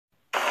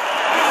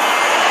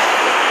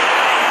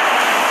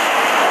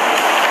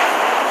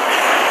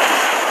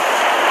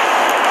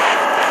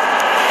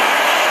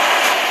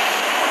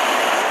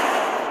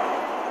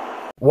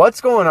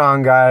What's going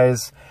on,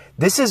 guys?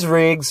 This is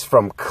Riggs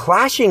from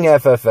Clashing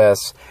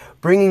FFS,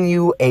 bringing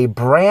you a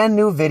brand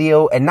new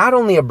video, and not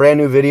only a brand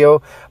new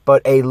video,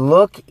 but a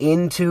look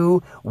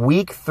into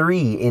week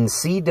 3 in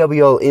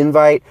CWL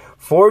Invite.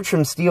 Forged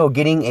from Steel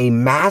getting a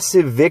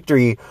massive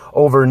victory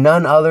over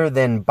none other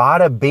than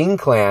Bada Bing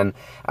Clan.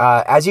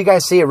 As you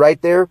guys see it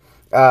right there,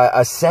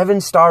 a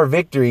 7-star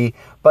victory,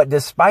 but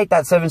despite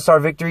that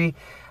 7-star victory,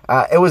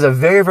 it was a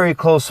very, very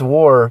close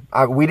war.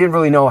 We didn't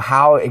really know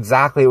how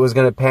exactly it was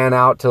going to pan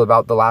out till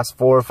about the last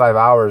 4 or 5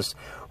 hours,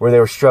 where they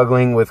were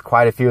struggling with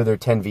quite a few of their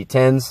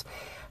 10v10s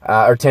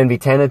or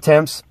 10v10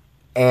 attempts,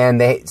 and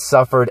they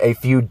suffered a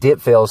few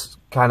dip fails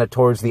kind of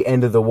towards the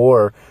end of the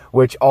war,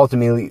 which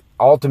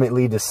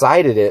ultimately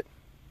decided it.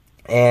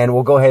 And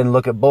we'll go ahead and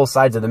look at both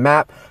sides of the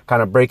map,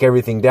 kind of break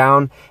everything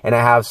down, and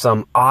I have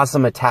some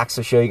awesome attacks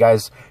to show you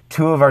guys.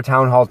 2 of our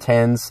Town Hall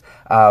 10s,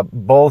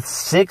 both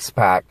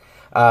 6-pack.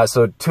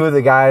 So 2 of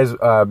the guys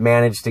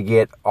managed to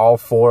get all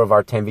 4 of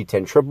our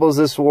 10v10 triples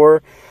this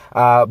war.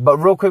 But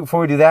real quick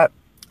before we do that,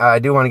 I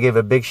do want to give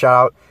a big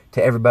shout out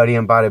to everybody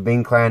in Bada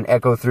Bing Clan.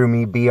 Echo through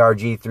me,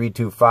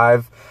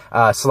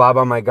 BRG325, Slob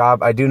on my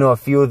gob. I do know a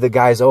few of the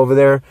guys over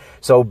there.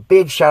 So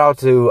big shout out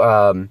to,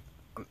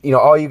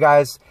 all you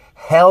guys.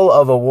 Hell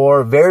of a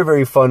war, very,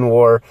 very fun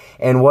war,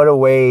 and what a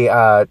way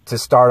to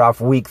start off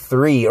week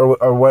 3,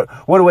 or what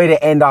a way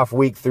to end off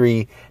week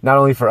 3, not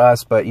only for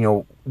us, but,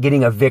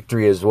 getting a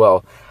victory as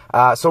well.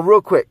 So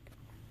real quick,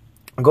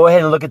 go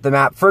ahead and look at the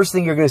map. First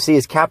thing you're going to see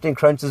is Captain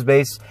Crunch's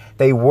base.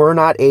 They were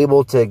not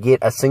able to get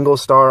a single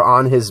star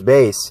on his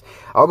base.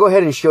 I'll go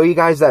ahead and show you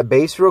guys that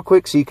base real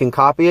quick so you can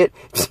copy it.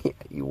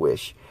 You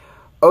wish.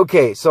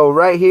 Okay, so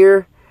right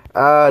here,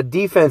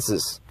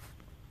 defenses.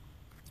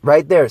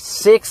 Right there,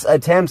 6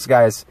 attempts,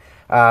 guys.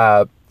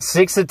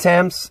 6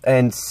 attempts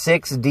and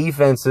 6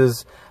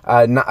 defenses.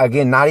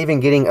 Again, not even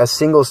getting a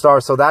single star.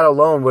 So that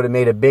alone would have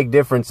made a big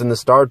difference in the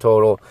star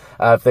total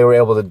if they were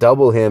able to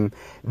double him.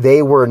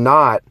 They were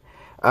not.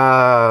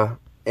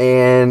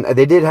 And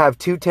they did have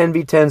 2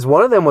 10v10s.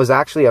 One of them was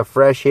actually a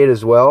fresh hit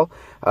as well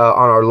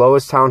on our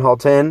lowest Town Hall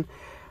 10.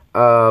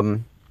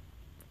 And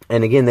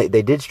again,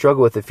 they did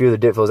struggle with a few of the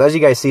dip fills. As you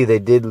guys see, they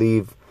did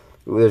leave.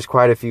 There's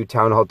quite a few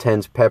Town Hall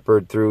 10s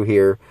peppered through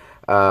here,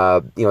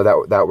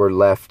 that were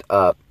left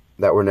up,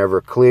 that were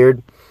never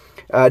cleared.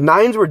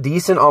 9s were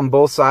decent on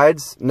both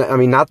sides. I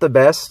mean, not the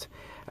best.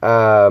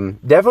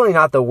 Definitely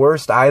not the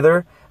worst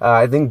either.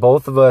 I think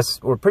both of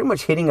us were pretty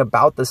much hitting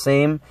about the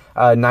same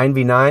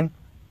 9v9.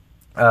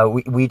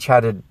 We each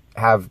had to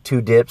have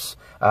 2 dips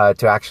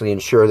to actually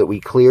ensure that we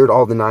cleared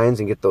all the 9s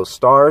and get those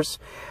stars.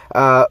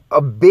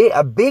 A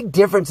big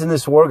difference in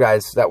this war,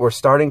 guys, that we're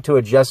starting to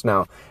adjust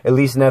now, at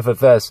least in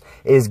FFS,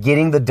 is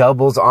getting the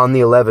doubles on the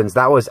 11s.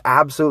 That was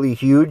absolutely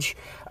huge.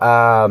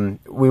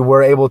 We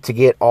were able to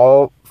get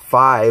all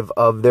 5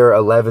 of their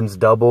 11s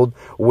doubled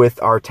with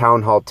our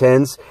Town Hall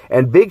 10s.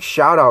 And big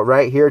shout out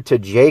right here to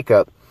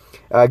Jacob,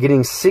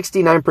 getting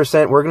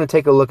 69%. We're going to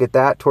take a look at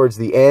that towards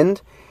the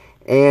end.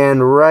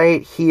 And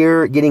right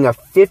here, getting a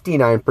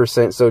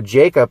 59%. So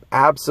Jacob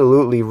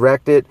absolutely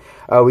wrecked it.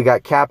 We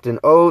got Captain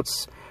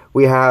Oates.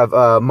 We have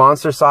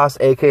Monster Sauce,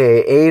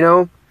 a.k.a.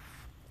 Ano.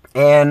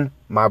 And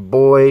my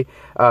boy,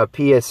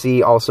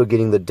 PSC, also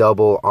getting the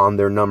double on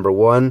their number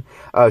 1.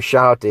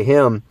 Shout out to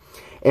him.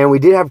 And we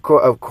did have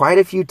quite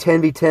a few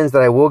 10v10s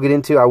that I will get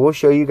into. I will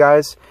show you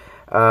guys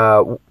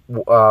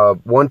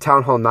one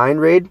Town Hall 9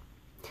 raid.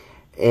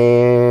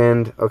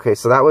 And, okay,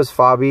 so that was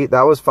Fabi.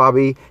 That was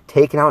Fabi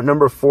taking out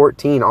number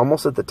 14,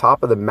 almost at the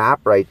top of the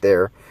map right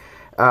there.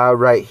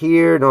 Right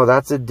here, no,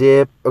 that's a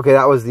dip. Okay,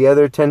 that was the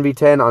other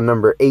 10v10 on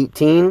number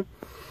 18.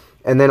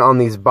 And then on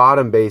these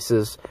bottom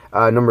bases,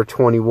 number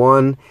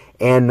 21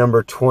 and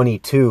number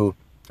 22.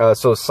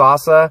 So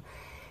Sasa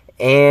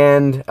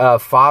and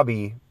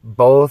Fabi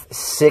both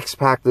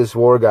 6-pack this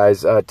war,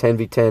 guys.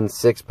 10v10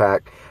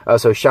 6-pack.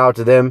 So shout out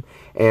to them.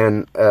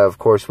 And, of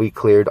course, we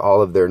cleared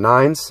all of their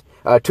 9s.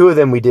 2 of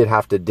them we did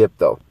have to dip,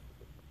 though.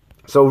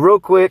 So real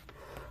quick,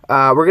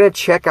 we're going to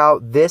check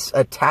out this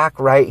attack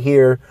right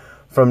here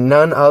from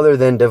none other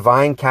than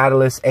Divine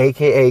Catalyst,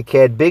 a.k.a.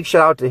 Ked. Big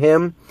shout out to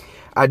him.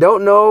 I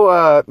don't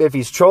know if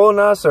he's trolling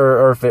us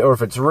or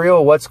if it's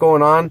real, what's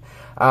going on.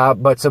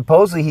 But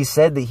supposedly he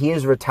said that he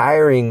is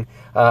retiring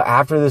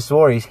after this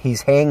war.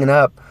 He's hanging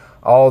up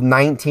all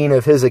 19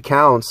 of his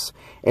accounts,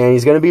 and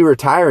he's going to be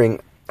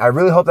retiring. I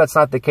really hope that's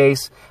not the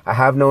case. I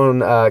have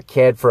known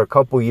Ked for a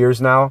couple years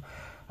now.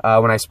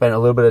 When I spent a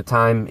little bit of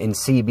time in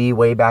CB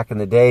way back in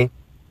the day.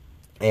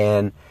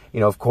 And,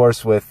 of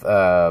course, with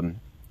Clintamo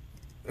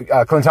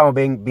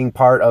being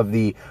part of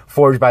the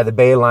Forged by the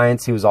Bay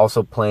Alliance, he was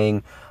also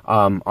playing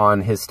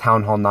on his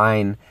Town Hall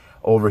 9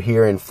 over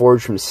here in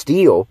Forged from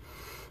Steel.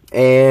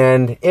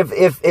 And if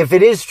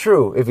it is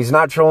true, if he's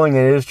not trolling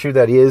and it is true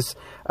that he is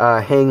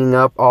hanging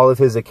up all of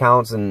his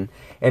accounts and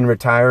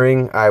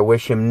retiring, I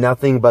wish him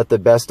nothing but the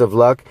best of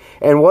luck.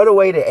 And what a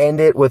way to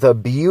end it with a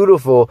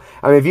beautiful,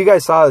 I mean, if you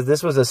guys saw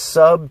this was a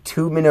sub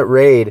 2-minute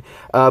raid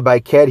by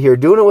Ked here,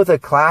 doing it with a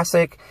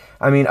classic.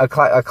 I mean, a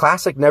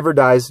classic never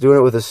dies, doing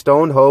it with a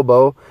stoned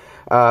hobo.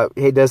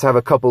 He does have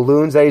a couple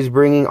loons that he's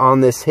bringing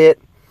on this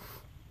hit.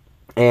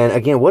 And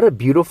again, what a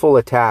beautiful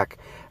attack.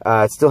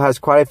 It still has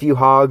quite a few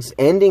hogs,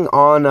 ending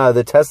on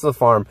the Tesla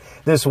farm.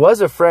 This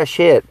was a fresh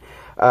hit.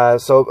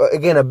 So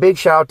again, a big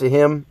shout out to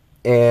him,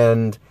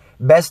 and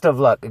best of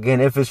luck.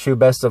 Again, if it's true,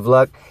 best of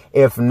luck.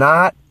 If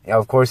not,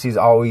 of course, he's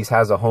always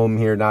has a home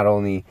here, not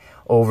only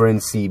over in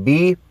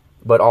CB,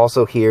 but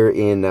also here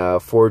in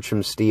Forge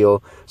from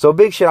Steel. So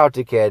big shout out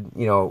to Ked.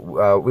 You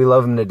know, we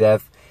love him to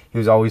death. He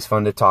was always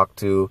fun to talk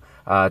to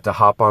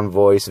hop on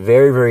voice.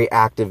 Very, very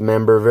active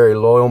member, very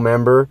loyal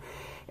member.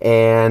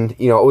 And,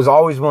 you know, was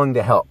always willing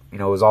to help. You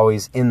know, was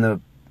always in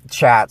the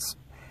chats,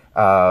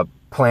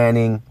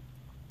 planning,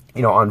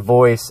 you know, on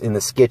voice, in the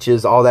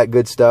sketches, all that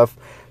good stuff.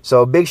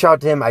 So big shout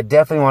out to him. I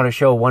definitely want to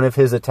show one of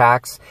his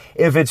attacks.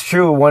 If it's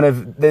true, one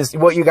of this,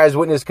 what you guys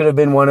witnessed could have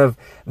been one of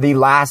the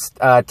last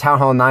Town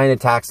Hall 9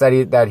 attacks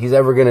that he's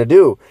ever going to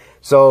do.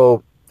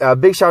 So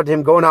big shout out to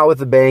him, going out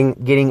with a bang,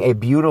 getting a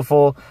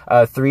beautiful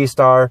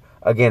 3-star.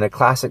 Again, a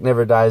classic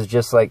never dies,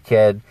 just like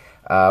Ked,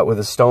 with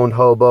a stoned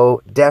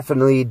hobo.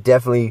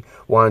 Definitely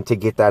wanted to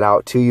get that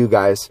out to you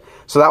guys.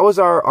 So that was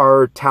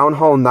our Town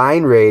Hall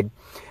 9 raid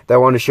that I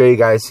wanted to show you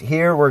guys.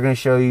 Here, we're going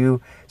to show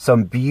you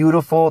some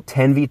beautiful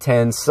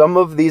 10v10s. Some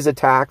of these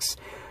attacks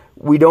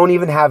we don't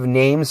even have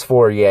names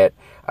for yet.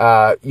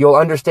 You'll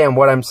understand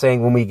what I'm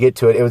saying when we get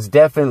to it. It was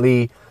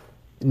definitely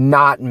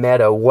not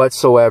meta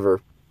whatsoever.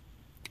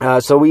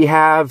 So we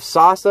have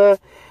Sasa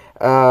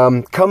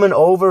coming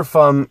over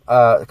from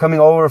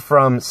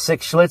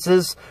Six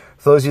Schlitzes.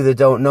 For those of you that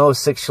don't know,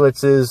 Six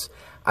Schlitzes,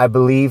 I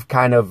believe,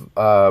 kind of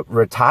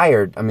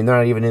retired. I mean, they're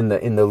not even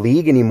in the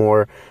league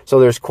anymore. So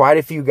there's quite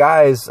a few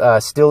guys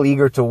still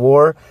eager to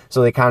war.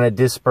 So they kind of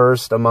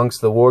dispersed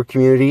amongst the war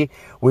community.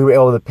 We were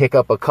able to pick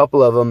up a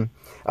couple of them.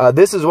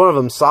 This is one of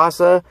them,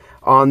 Sasa.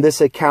 On this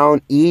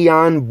account,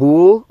 Eon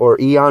Boole, or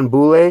Eon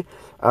Boole,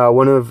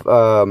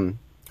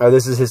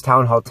 this is his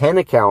Town Hall 10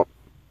 account.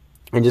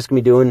 And just going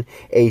to be doing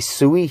a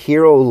Sui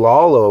Hero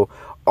Lalo.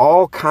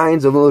 All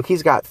kinds of, look,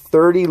 he's got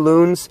 30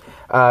 loons,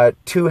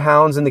 2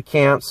 hounds in the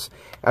camps.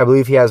 I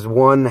believe he has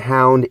 1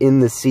 hound in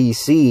the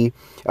CC.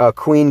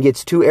 Queen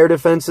gets 2 air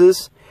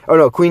defenses. Oh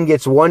no, Queen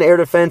gets 1 air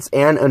defense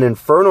and an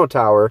Inferno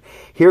Tower.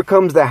 Here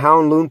comes the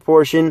hound loon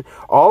portion.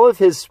 All of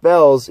his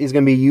spells he's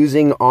going to be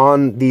using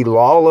on the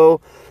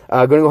Lalo.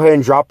 Going to go ahead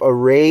and drop a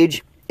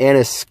Rage and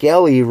a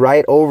Skelly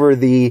right over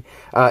the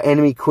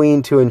enemy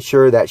Queen to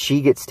ensure that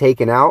she gets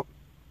taken out.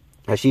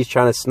 She's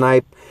trying to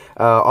snipe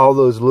all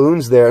those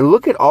loons there. And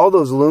look at all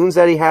those loons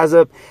that he has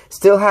up.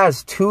 Still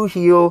has 2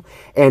 heal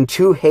and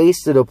 2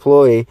 haste to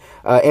deploy.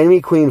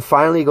 Enemy Queen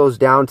finally goes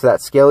down to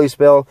that Skelly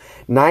spell.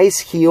 Nice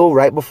heal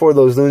right before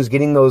those loons,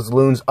 getting those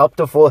loons up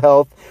to full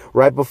health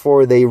right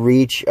before they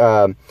reach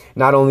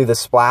not only the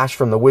splash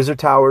from the Wizard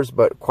Towers,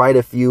 but quite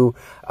a few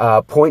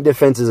point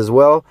defenses as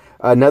well.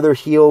 Another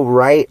heal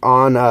right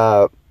on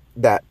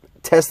that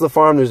Tesla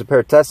farm. There's a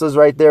pair of Teslas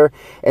right there,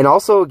 and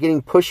also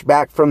getting pushed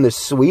back from the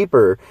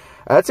sweeper.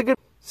 That's a good.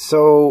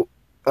 So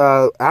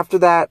after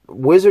that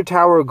Wizard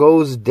Tower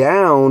goes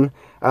down,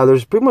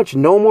 there's pretty much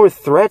no more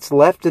threats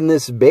left in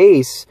this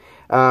base.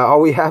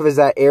 All we have is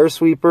that air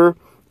sweeper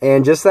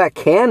and just that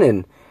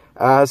cannon.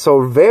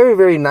 So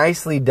very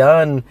nicely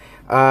done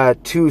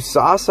to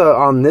Sasa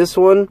on this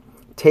one.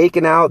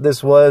 Taken out.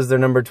 This was their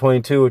number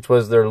 22, which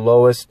was their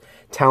lowest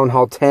Town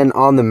Hall 10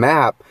 on the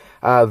map.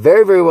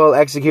 Very well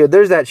executed.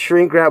 There's that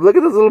shrink wrap. Look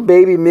at those little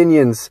baby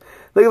minions.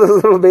 Look at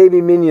those little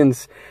baby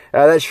minions.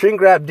 That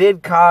shrink wrap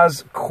did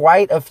cause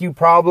quite a few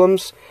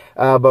problems,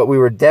 but we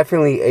were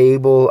definitely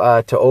able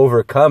to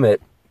overcome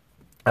it.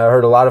 I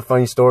heard a lot of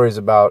funny stories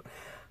about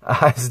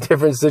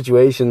different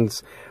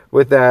situations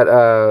with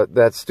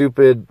that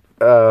stupid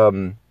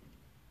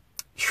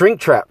shrink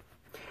trap.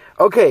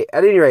 Okay,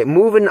 at any rate,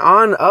 moving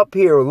on up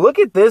here. Look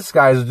at this,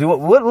 guys.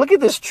 Look at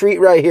this treat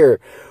right here.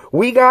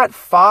 We got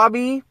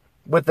Fabi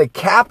with the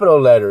capital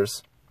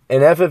letters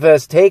in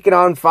FFS taking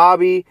on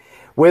Fabi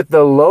with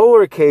the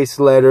lowercase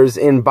letters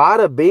in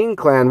Bada Bing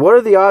Clan. What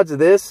are the odds of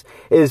this?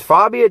 Is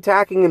Fabi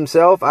attacking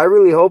himself? I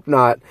really hope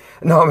not.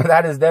 No,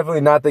 that is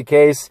definitely not the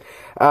case.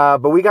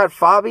 But we got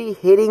Fabi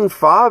hitting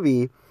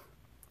Fabi,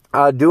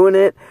 doing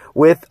it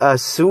with a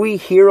Sui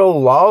Hero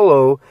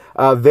Lalo.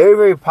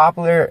 Very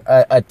popular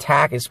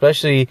attack,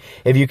 especially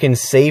if you can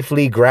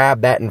safely grab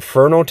that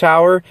Inferno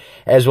Tower,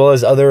 as well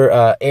as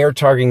other air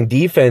targeting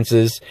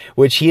defenses,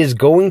 which he is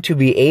going to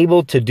be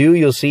able to do.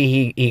 You'll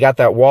see he got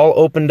that wall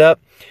opened up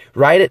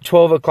right at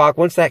 12 o'clock.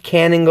 Once that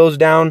cannon goes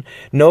down,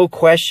 no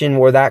question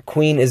where that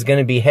Queen is going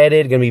to be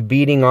headed, going to be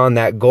beating on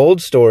that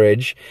gold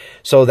storage.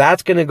 So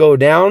that's going to go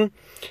down.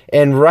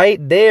 And right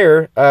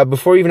there,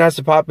 before he even has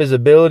to pop his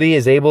ability,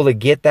 is able to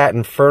get that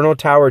Inferno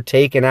Tower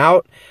taken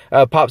out.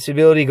 Pops the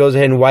ability, goes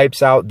ahead and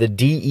wipes out the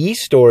DE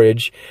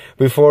storage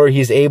before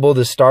he's able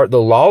to start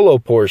the Lalo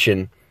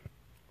portion.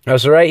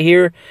 So right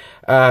here,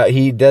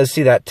 he does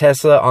see that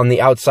Tesla on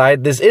the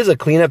outside. This is a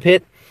cleanup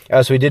hit.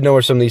 So we did know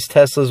where some of these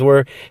Teslas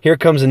were. Here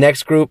comes the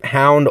next group,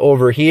 Hound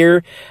over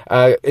here.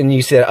 And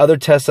you see that other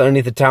Tesla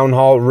underneath the Town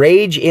Hall.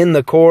 Rage in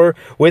the core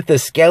with the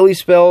Skelly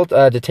spell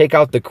to take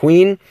out the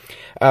Queen.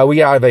 We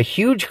have a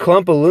huge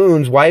clump of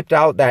loons, wiped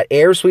out that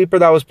air sweeper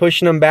that was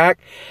pushing them back,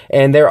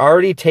 and they're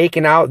already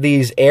taking out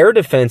these air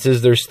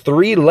defenses. There's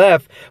 3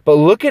 left, but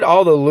look at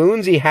all the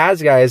loons he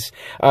has, guys.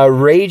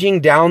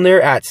 Raging down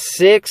there at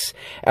 6,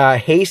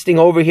 hasting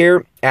over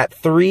here at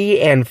 3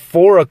 and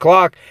 4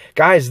 o'clock.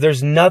 Guys,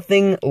 there's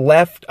nothing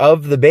left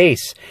of the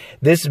base.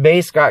 This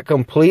base got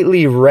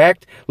completely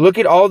wrecked. Look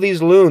at all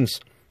these loons.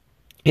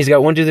 He's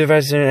got 1, 2, 3, 4,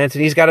 5, 6, 7, 8.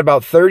 He's got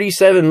about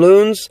 37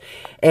 loons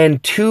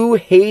and 2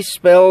 haste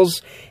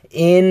spells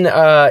in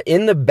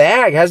the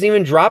bag. Hasn't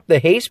even dropped the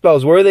haste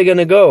spells. Where are they going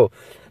to go?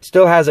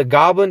 Still has a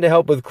goblin to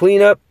help with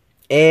cleanup,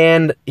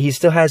 and he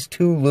still has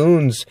 2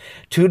 loons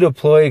to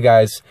deploy,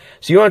 guys.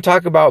 So you want to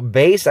talk about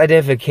base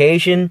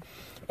identification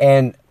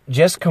and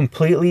just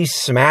completely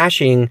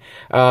smashing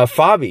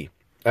Fabi.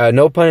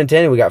 No pun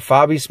intended. We got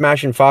Fabi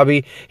smashing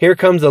Fabi. Here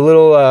comes the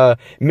little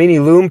mini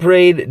loon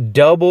parade.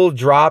 Double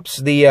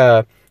drops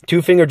the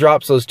 2-finger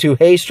drops those 2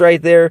 haste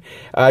right there,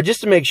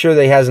 just to make sure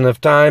that he has enough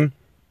time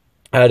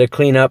to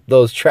clean up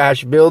those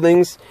trash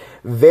buildings.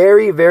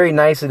 Very, very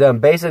nicely done.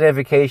 Base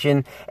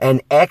identification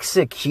and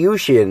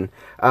execution.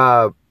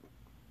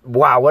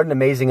 Wow, what an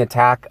amazing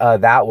attack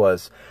that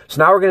was.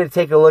 So now we're going to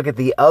take a look at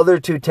the other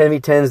 2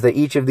 10v10s that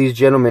each of these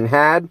gentlemen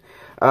had.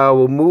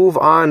 We'll move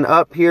on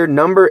up here.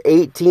 Number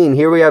 18.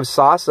 Here we have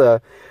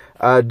Sasa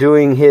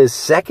doing his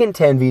second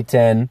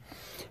 10v10.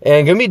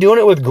 And going to be doing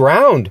it with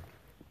ground.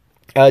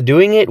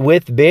 Doing it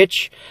with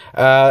bitch.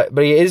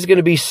 But he is going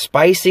to be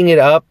spicing it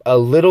up a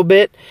little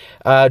bit.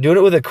 Doing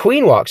it with a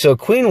queen walk. So a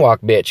queen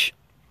walk bitch.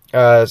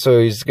 So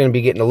he's going to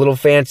be getting a little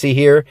fancy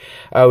here.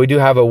 We do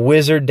have a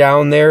wizard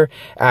down there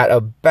at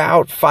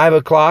about 5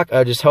 o'clock,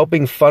 just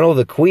helping funnel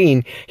the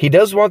queen. He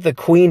does want the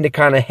queen to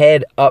kind of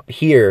head up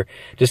here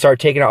to start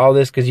taking out all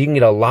this, because you can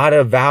get a lot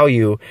of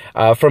value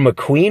from a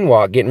queen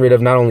walk, getting rid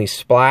of not only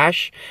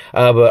splash,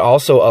 but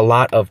also a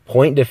lot of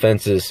point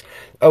defenses.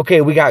 Okay,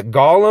 we got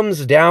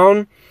golems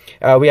down.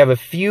 We have a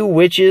few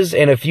witches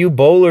and a few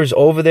bowlers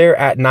over there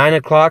at 9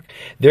 o'clock.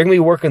 They're going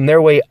to be working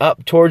their way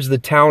up towards the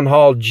town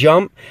hall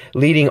jump,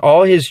 leading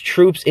all his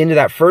troops into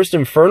that first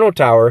Inferno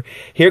Tower.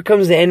 Here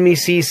comes the enemy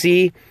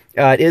CC.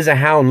 It is a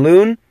Hound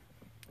Loon.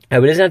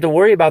 But he doesn't have to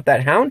worry about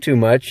that Hound too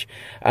much,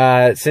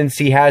 since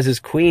he has his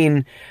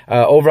queen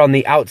over on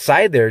the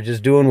outside there,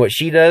 just doing what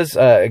she does.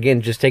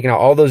 Again, just taking out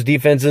all those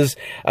defenses.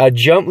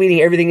 Jump leading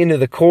everything into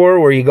the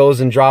core, where he goes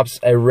and drops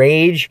a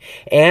rage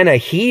and a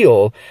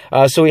heal.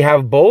 So we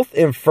have both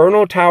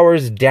Inferno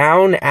Towers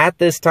down at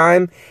this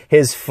time.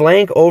 His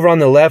flank over on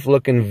the left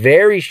looking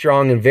very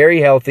strong and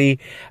very healthy.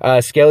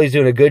 Skelly's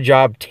doing a good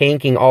job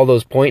tanking all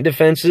those point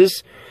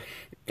defenses.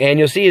 And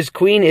you'll see his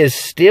queen is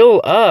still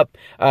up,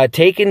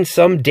 taking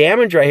some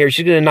damage right here.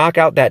 She's going to knock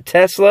out that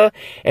Tesla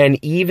and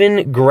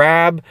even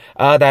grab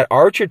that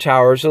archer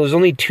tower. So there's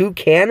only 2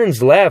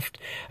 cannons left.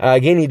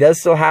 Again, he does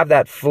still have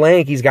that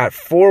flank. He's got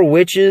 4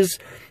 witches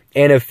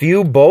and a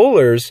few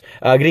bowlers,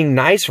 getting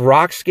nice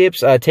rock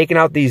skips, taking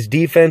out these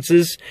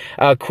defenses.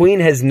 Queen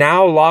has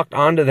now locked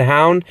onto the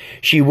Hound.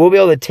 She will be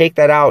able to take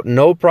that out,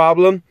 no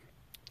problem,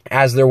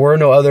 as there were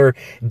no other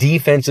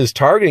defenses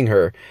targeting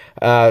her.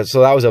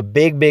 So that was a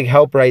big, big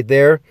help right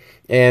there.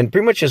 And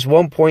pretty much just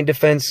 1 point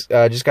defense.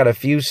 Just got a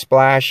few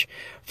splash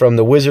from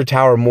the Wizard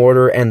Tower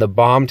mortar and the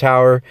Bomb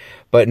Tower.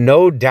 But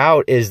no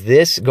doubt is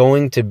this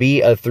going to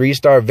be a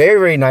 3-star. Very,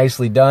 very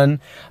nicely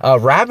done.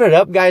 Wrapping it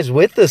up, guys,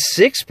 with the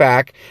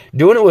 6-pack.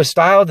 Doing it with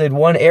style. Did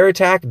 1 air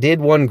attack. Did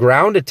 1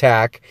 ground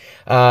attack.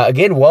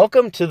 Again,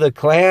 welcome to the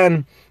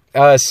clan,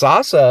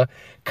 Sasa,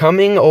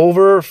 coming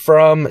over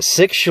from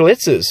 6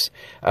 Schlitzes.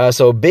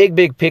 So big,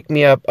 big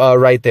pick-me-up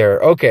right there.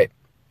 Okay.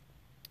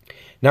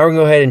 Now we're going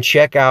to go ahead and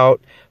check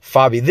out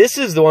Fabi. This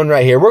is the one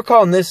right here. We're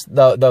calling this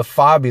the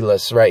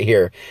Fabulous right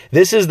here.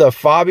 This is the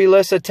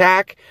Fabulous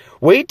attack.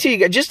 Wait till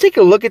you just take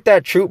a look at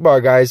that troop bar,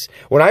 guys.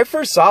 When I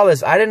first saw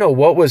this, I didn't know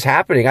what was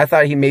happening. I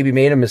thought he maybe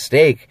made a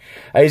mistake.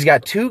 He's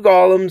got 2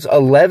 golems,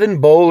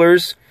 11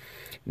 bowlers,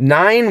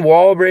 9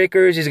 wall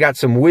breakers. He's got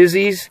some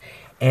whizzies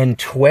and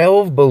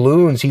 12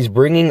 balloons he's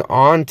bringing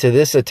on to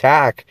this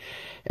attack.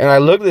 And I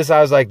looked at this,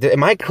 I was like,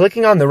 am I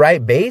clicking on the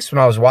right base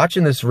when I was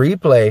watching this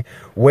replay?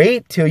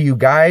 Wait till you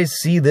guys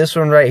see this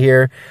one right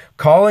here.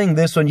 Calling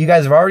this one, you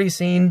guys have already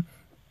seen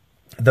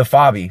the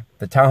Fabi,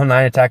 the Town Hall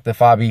 9 attack, the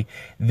Fabi.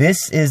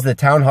 This is the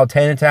Town Hall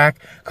 10 attack,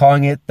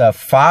 calling it the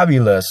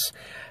Fabulous.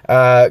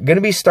 Going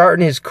to be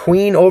starting his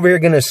queen over here,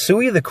 going to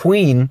Sui the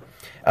queen,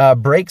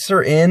 breaks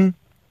her in.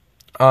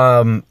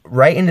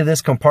 Right into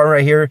this compartment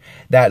right here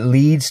that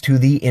leads to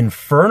the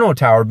Inferno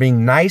Tower,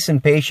 being nice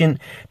and patient.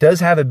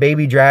 Does have a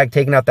baby drag,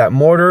 taking out that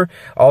mortar.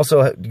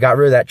 Also got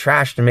rid of that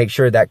trash to make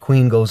sure that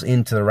queen goes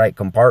into the right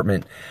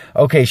compartment.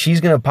 Okay, she's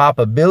going to pop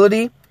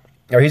ability.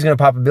 he's going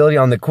to pop ability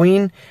on the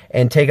queen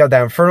and take out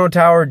that Inferno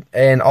Tower,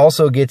 and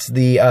also gets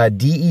the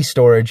DE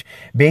storage.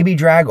 Baby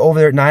Drag over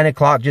there at 9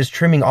 o'clock, just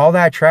trimming all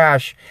that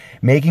trash,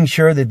 making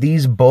sure that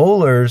these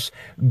bowlers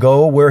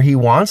go where he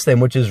wants them,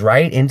 which is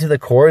right into the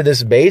core of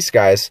this base,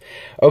 guys.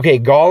 Okay,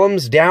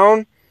 Golems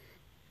down.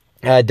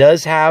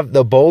 Does have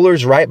the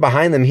bowlers right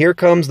behind them. Here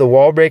comes the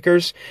wall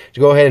breakers to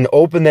go ahead and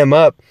open them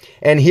up.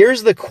 And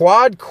here's the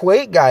quad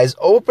quake, guys,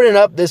 opening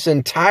up this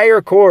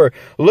entire core.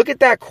 Look at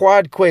that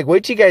quad quake.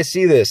 Wait till you guys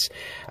see this.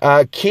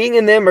 King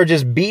and them are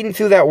just beating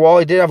through that wall.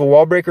 He did have a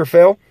wall breaker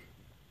fail.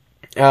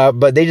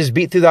 But they just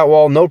beat through that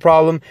wall, no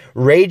problem.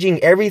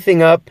 Raging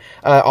everything up.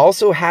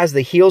 Also has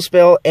the heal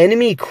spell.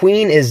 Enemy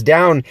queen is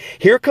down.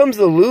 Here comes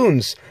the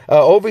loons.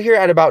 Over here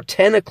at about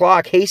 10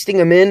 o'clock, hasting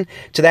them in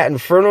to that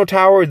Inferno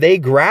Tower. They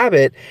grab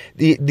it.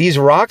 These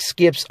rock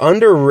skips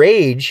under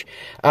rage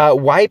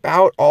wipe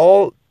out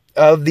all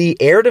of the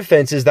air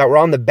defenses that were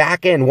on the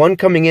back end. One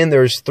coming in,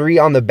 there's 3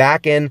 on the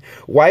back end,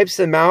 wipes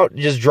them out,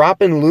 just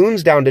dropping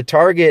loons down to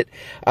target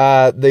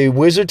the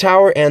wizard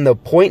tower and the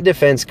point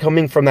defense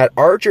coming from that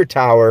archer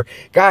tower.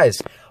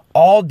 Guys,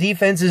 all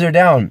defenses are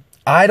down.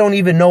 I don't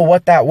even know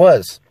what that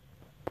was,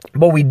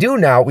 but we do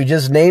now. We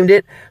just named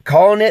it,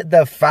 calling it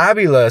the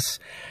Fabulous.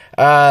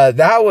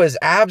 That was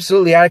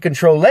absolutely out of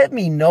control. Let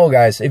me know,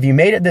 guys, if you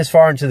made it this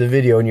far into the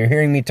video and you're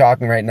hearing me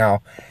talking right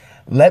now,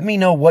 let me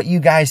know what you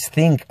guys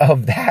think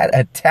of that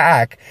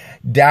attack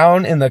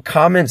down in the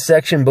comment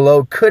section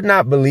below. Could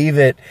not believe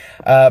it.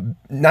 I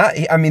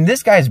mean,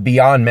 this guy's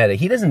beyond meta.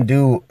 He doesn't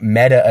do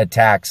meta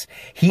attacks.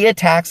 He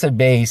attacks a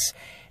base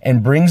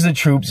and brings the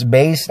troops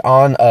based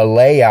on a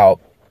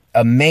layout.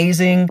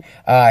 Amazing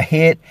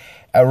hit.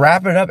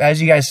 Wrap it up, as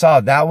you guys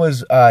saw, that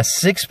was a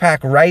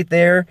 6-pack right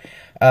there.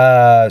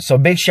 So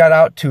big shout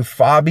out to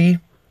Fabi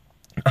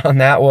on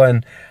that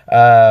one.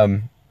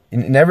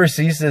 It never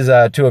ceases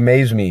to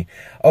amaze me.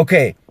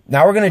 Okay,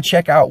 now we're going to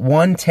check out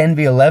one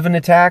 10v11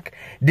 attack.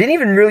 Didn't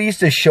even really used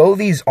to show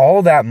these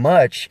all that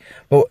much,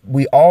 but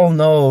we all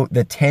know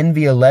the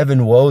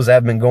 10v11 woes that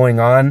have been going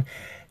on.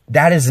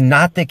 That is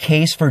not the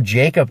case for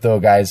Jacob,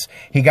 though, guys.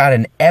 He got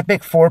an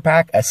epic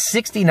 4-pack, a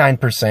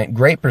 69%,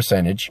 great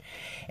percentage,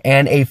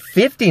 and a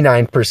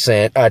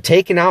 59%,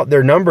 taking out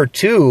their number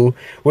 2,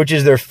 which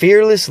is their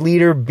fearless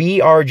leader,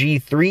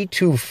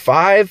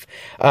 BRG325.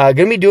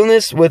 Gonna be doing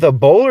this with a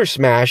bowler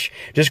smash.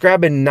 Just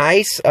grab a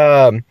nice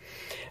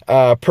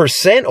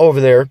percent over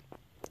there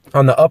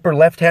on the upper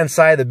left-hand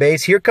side of the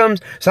base. Here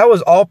comes, so that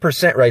was all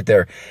percent right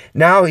there.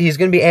 Now he's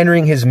going to be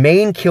entering his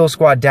main kill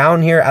squad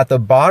down here at the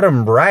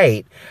bottom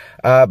right,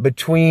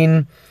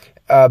 between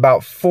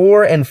about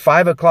 4 and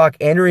 5 o'clock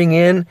entering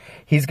in.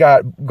 He's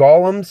got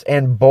golems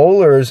and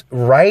bowlers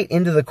right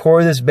into the core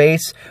of this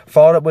base,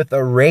 followed up with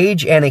a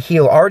rage and a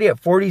heal, already at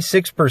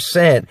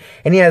 46%.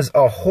 And he has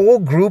a whole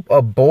group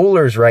of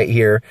bowlers right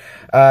here.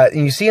 And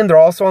you see them, they're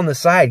also on the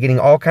side, getting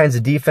all kinds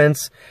of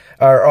defense,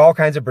 or all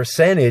kinds of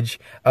percentage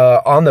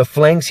on the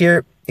flanks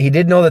here. He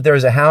did know that there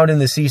was a hound in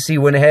the CC,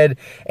 went ahead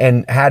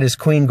and had his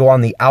queen go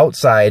on the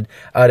outside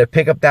to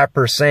pick up that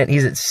percent.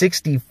 He's at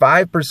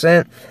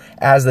 65%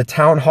 as the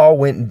town hall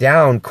went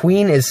down.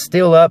 Queen is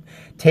still up,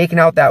 taking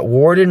out that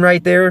warden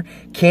right there.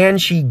 Can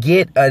she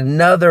get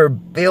another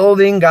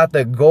building? Got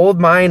the gold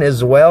mine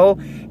as well.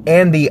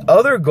 And the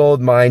other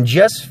gold mine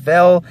just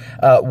fell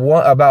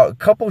about a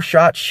couple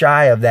shots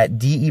shy of that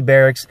DE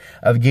barracks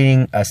of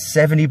getting a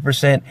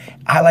 70%.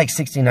 I like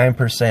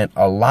 69%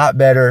 a lot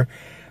better.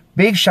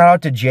 Big shout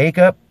out to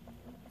Jacob.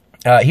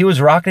 He was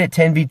rocking it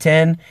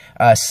 10v10,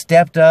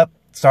 stepped up,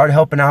 started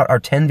helping out our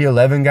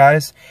 10v11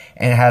 guys,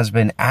 and has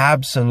been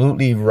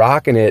absolutely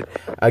rocking it.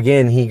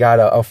 Again, he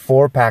got a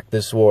 4-pack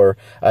this war,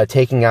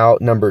 taking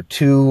out number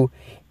 2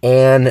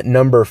 and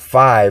number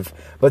 5.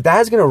 But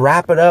that's going to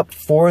wrap it up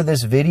for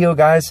this video,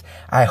 guys.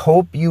 I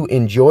hope you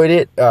enjoyed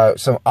it.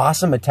 Some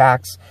awesome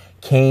attacks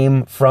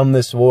came from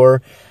this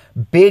war.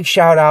 Big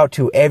shout out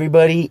to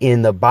everybody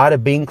in the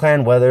Bada Bing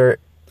Clan, whether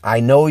I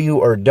know you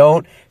or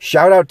don't.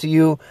 Shout out to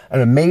you.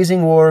 An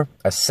amazing war,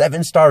 a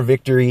 7-star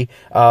victory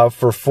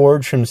for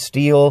Forged from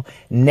Steel.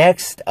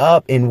 Next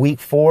up in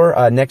week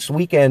 4, next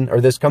weekend, or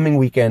this coming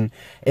weekend,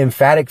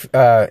 Emphatic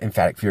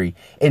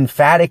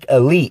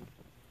Elite.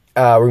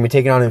 We're going to be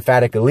taking on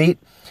Emphatic Elite.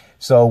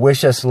 So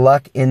wish us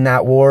luck in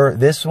that war.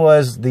 This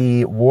was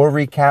the war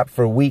recap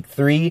for week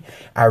 3.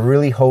 I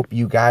really hope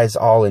you guys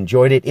all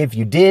enjoyed it. If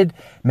you did,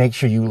 make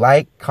sure you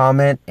like,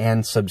 comment,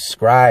 and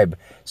subscribe.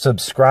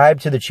 Subscribe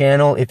to the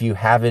channel if you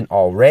haven't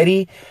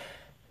already.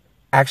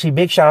 Actually,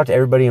 big shout out to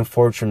everybody in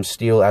Forged from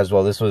Steel as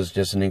well. This was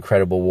just an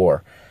incredible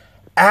war.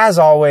 As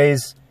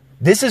always,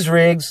 this is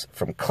Riggs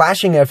from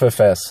Clashing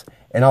FFS,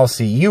 and I'll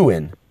see you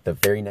in the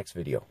very next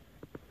video.